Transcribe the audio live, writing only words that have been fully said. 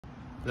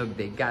Look,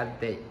 they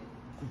got the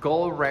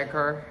gold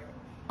record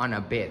on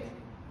a bid.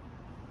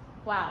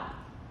 Wow.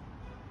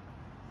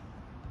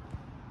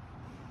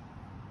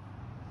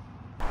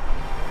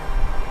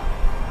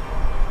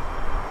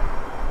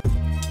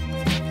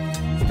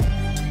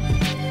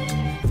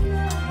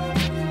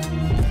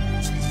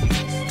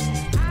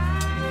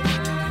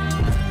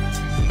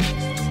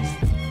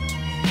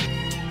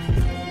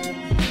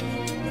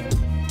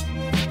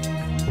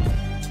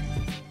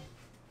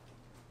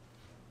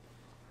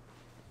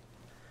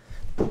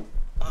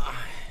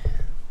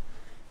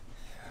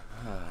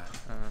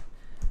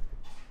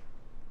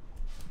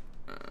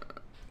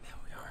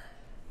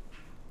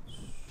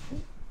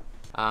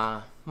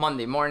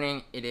 Monday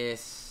morning, it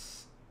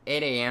is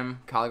 8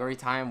 a.m. Calgary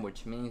time,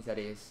 which means that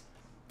it's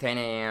 10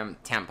 a.m.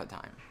 Tampa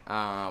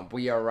time.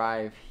 We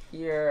arrived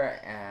here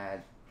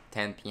at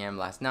 10 p.m.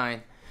 last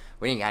night.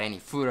 We didn't got any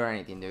food or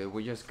anything, dude.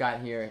 We just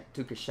got here,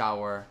 took a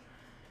shower,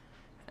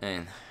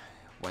 and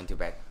went to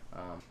bed.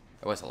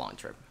 It was a long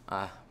trip,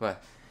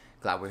 but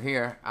glad we're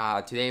here.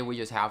 Today we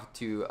just have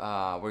to,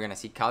 we're gonna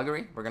see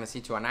Calgary. We're gonna see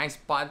to a nice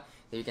spot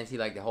that you can see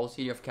like the whole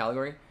city of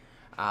Calgary.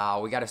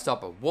 We gotta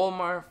stop at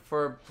Walmart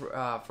for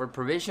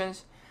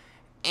provisions,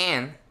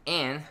 and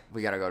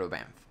we gotta go to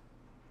Banff.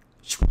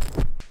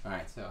 All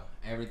right, so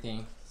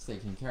everything is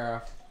taken care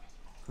of.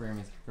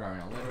 Kareem is grabbing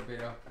a little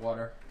bit of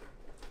water.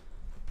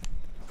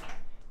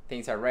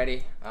 Things are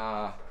ready.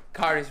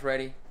 Car is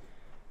ready.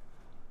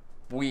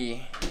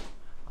 We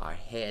are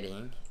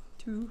heading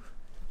to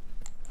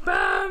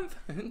Banff.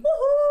 Woohoo!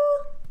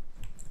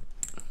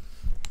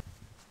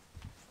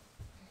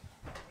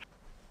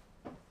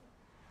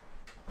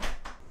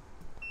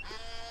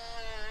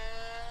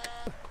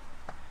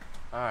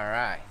 All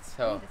right,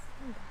 so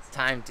it's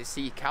time to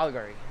see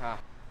Calgary.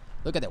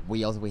 Look at the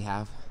wheels we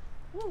have.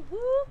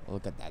 Woo-hoo.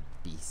 Look at that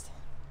beast.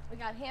 We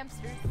got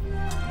hamsters.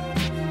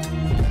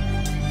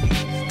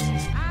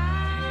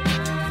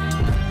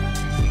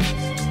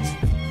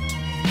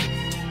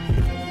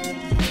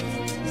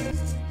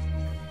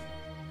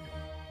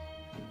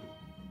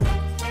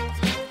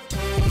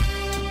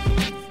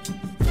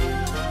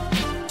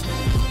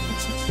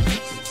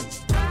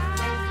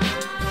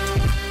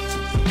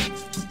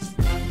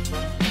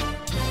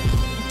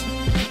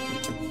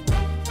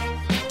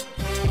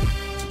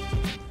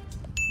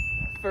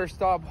 First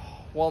stop,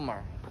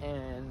 Walmart,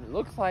 and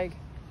looks like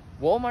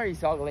Walmart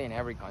is ugly in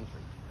every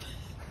country.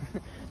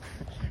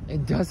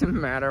 It doesn't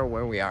matter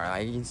where we are.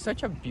 Like, it's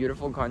such a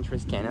beautiful country,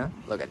 Canada.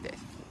 Look at this.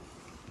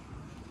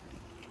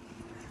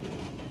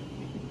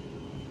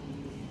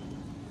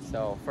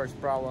 So first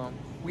problem,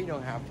 we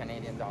don't have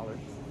Canadian dollars,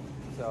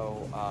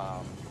 so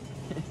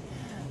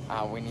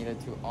we needed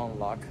to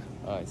unlock.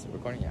 Is it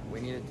recording? Yeah, we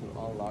needed to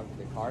unlock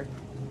the card,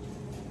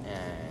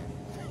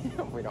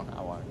 and we don't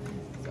have one.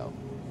 So.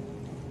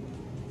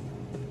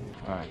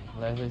 Alright,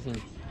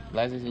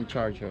 Leslie's in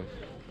charge of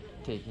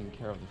taking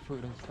care of the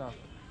food and stuff.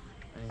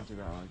 I need to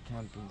grab our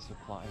camping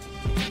supplies.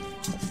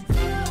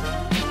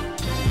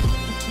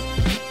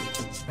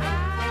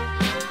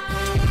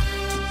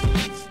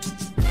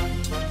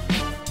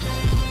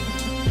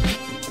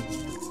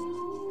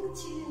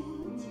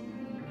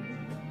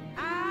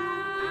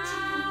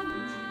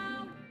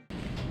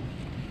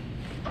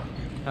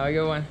 Have a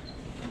good one.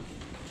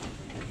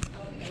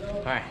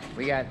 Alright,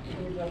 we got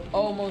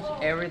almost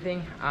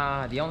everything.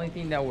 The only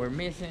thing that we're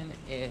missing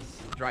is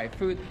dry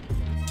food.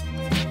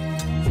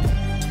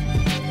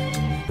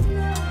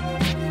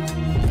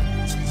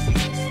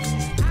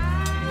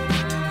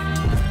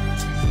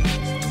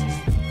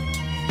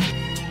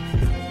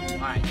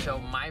 Alright, so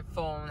my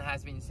phone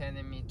has been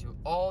sending me to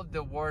all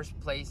the worst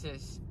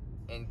places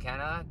in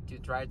Canada to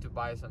try to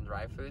buy some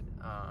dry food.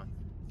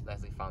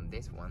 Leslie found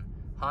this one.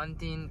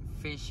 Hunting,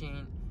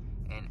 fishing,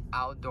 and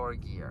outdoor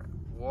gear.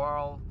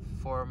 World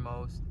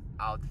foremost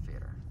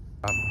outfitter.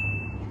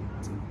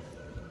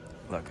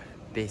 Look,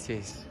 this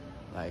is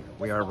like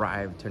we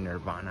arrived to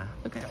Nirvana.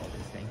 Look at all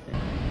these things.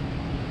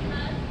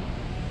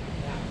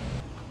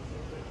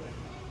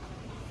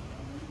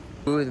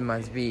 Food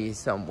must be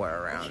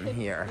somewhere around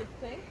here.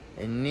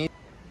 And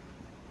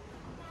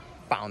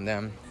found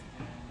them.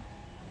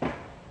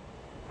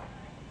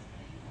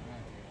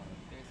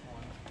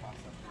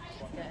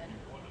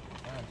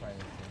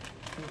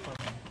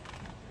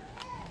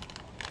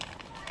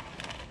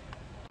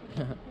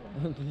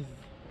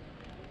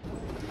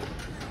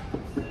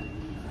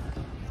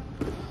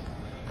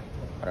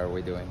 What are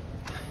we doing?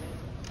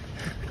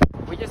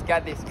 We just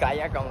got this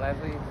kayak on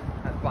Leslie's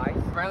advice.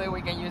 Apparently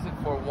we can use it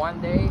for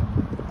 1 day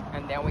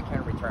and then we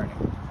can return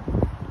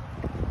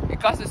it. It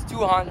costs us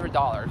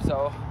 $200,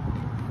 so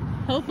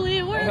hopefully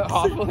it works.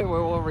 Hopefully we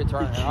will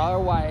return it.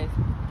 Otherwise,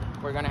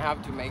 we're gonna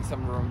have to make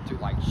some room to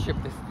like ship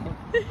this thing.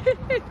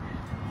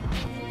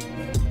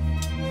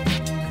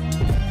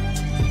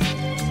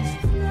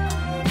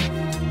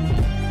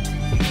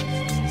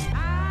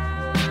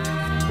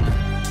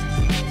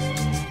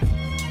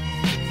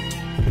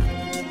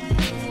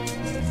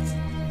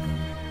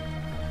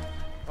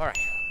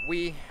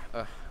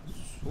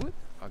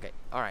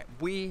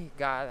 We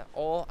got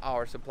all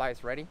our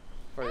supplies ready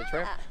for the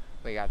trip.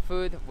 We got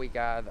food. We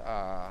got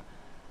a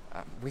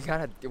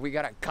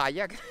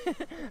kayak.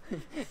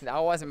 That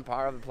wasn't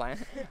part of the plan,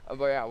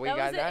 but yeah, we got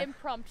that. That was an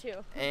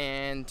impromptu.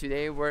 And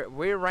today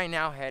we're right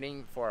now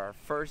heading for our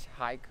first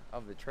hike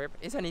of the trip.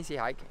 It's an easy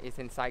hike. It's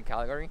inside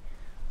Calgary,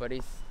 but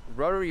it's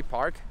Rotary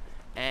Park,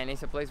 and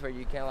it's a place where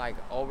you can like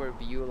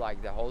overview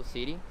like the whole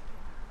city.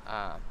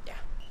 Yeah,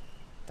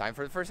 time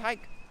for the first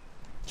hike.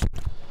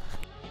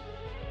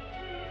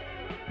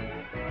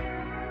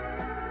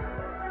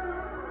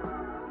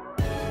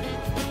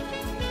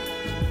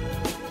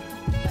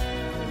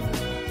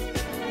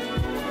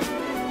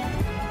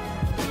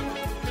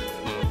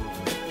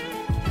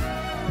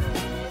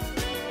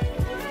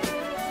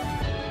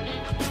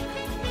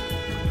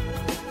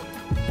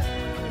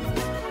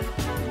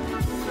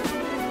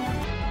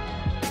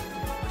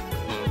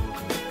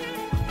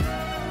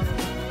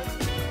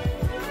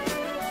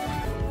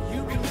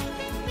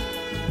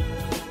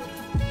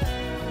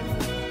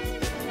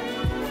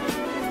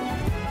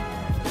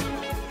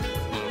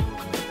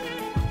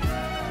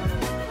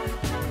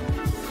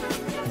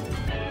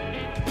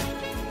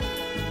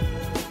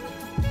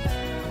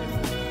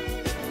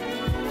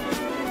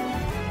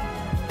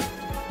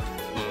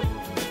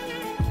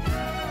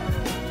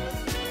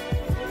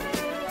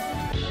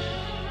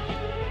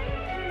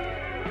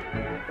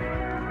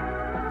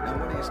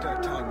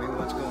 Start telling me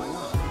what's going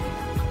on.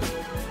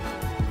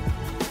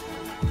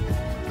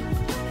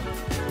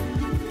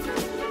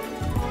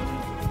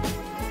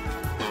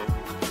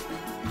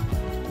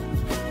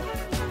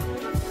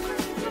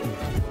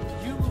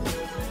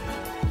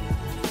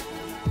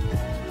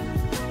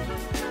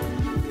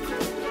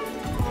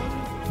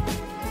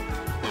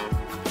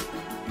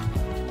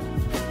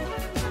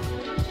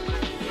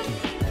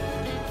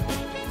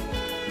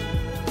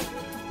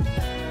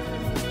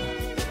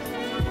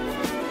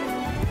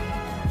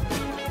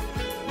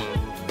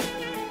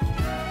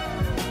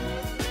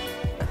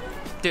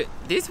 Dude,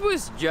 this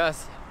was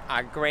just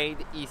a great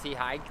easy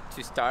hike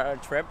to start our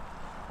trip.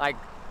 Like,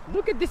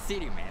 look at the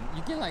city, man.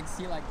 You can like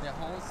see like the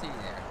whole city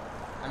there.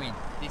 I mean,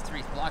 this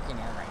tree's blocking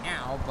it right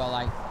now, but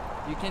like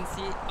you can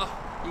see,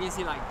 you can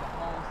see like the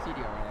whole city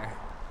over there.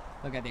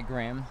 Look at the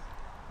Graham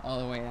all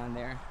the way down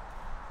there.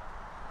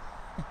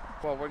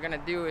 What we're gonna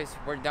do is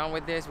we're done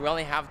with this. We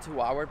only have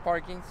 2-hour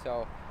parking,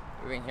 so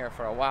we've been here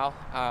for a while.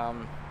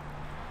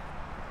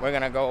 We're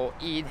gonna go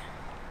eat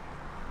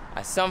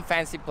at some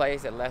fancy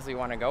place that Leslie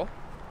wanna go.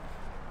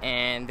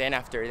 And then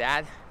after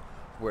that,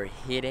 we're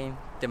hitting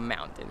the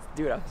mountains.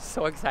 Dude, I'm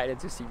so excited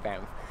to see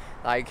Banff.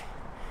 Like,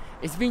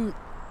 it's been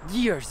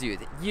years,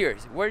 dude,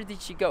 years. Where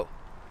did she go?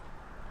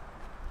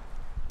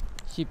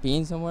 She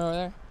peeing somewhere over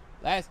there?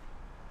 Les?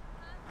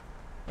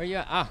 Where you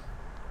at? Ah,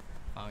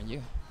 found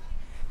you.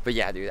 But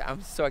yeah, dude,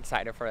 I'm so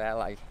excited for that.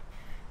 Like,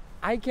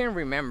 I can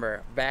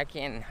remember back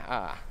in,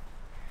 I've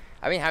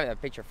been having a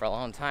picture for a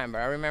long time, but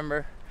I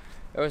remember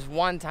there was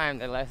one time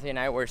that Leslie and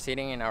I were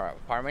sitting in our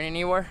apartment in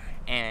Ybor,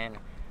 and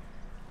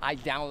I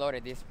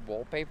downloaded this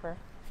wallpaper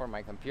for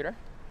my computer.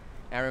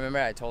 And I remember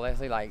I told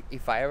Leslie, like,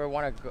 if I ever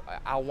want to go,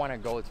 I want to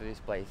go to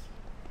this place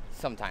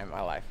sometime in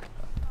my life.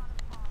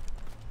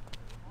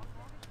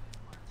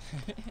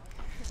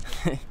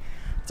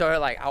 So her,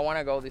 like, I want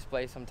to go this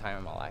place sometime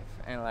in my life.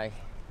 And like,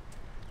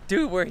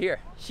 dude, we're here.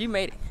 She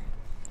made it.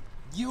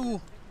 You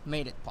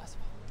made it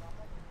possible.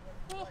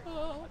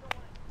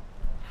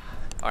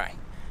 All right,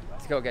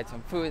 let's go get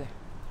some food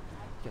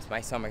because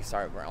my stomach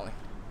started growling.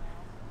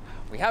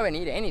 We haven't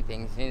eaten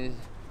anything since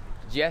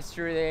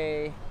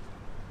yesterday.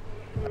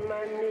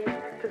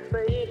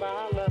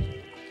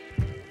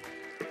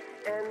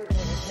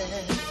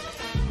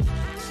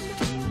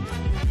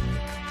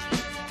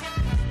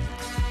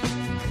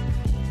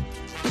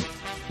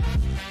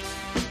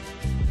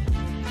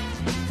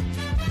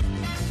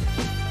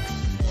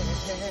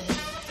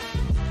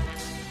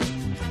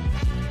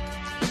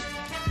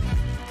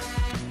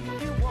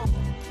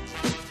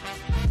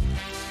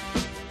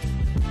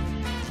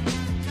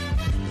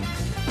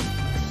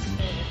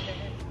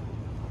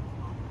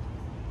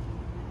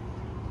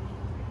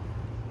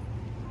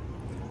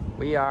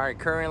 We are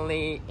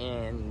currently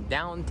in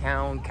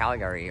downtown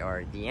Calgary,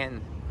 or the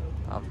end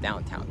of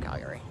downtown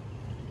Calgary.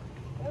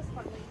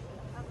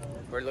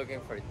 We're looking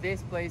for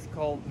this place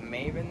called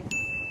Maven.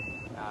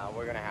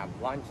 We're gonna have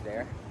lunch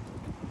there.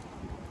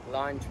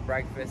 Lunch,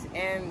 breakfast,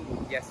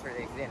 and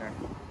yesterday's dinner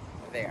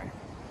there.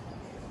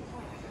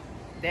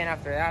 Then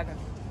after that,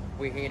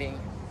 we're hitting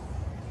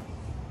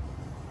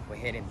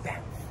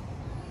Banff.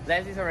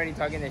 Leslie's already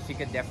talking that she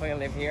could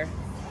definitely live here.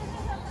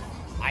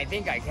 I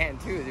think I can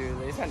too,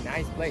 dude. It's a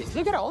nice place.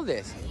 Look at all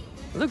this.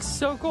 It looks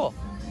so cool.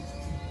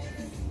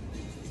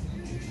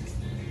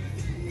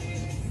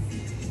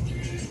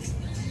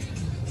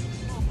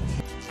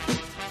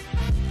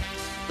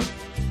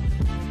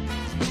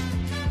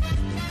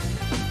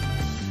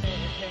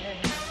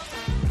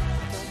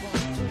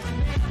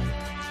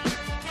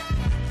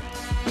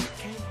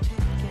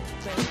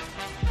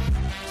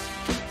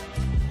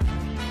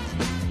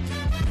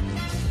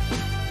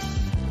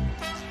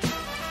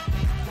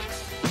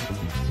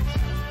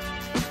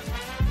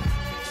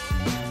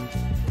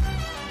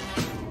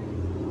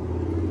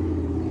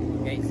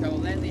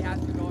 immediately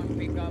have to go and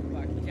pick up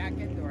a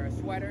jacket or a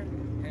sweater,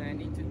 and I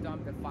need to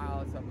dump the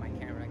files of my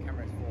camera. The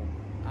camera is full.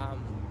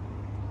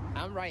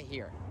 I'm right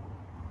here.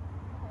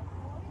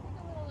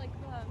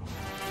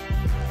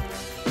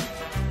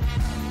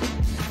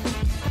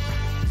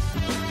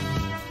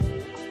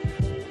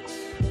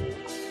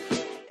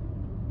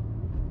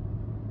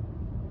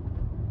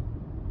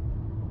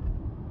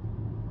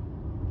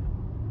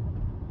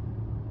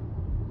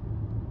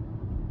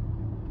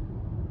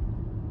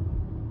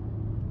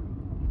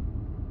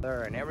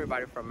 And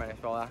everybody from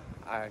Venezuela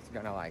is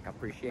gonna like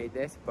appreciate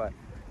this, but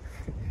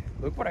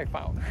look what I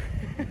found.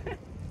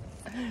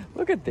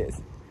 Look at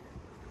this.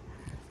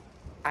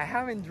 I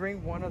haven't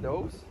drank one of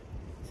those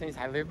since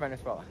I live in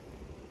Venezuela.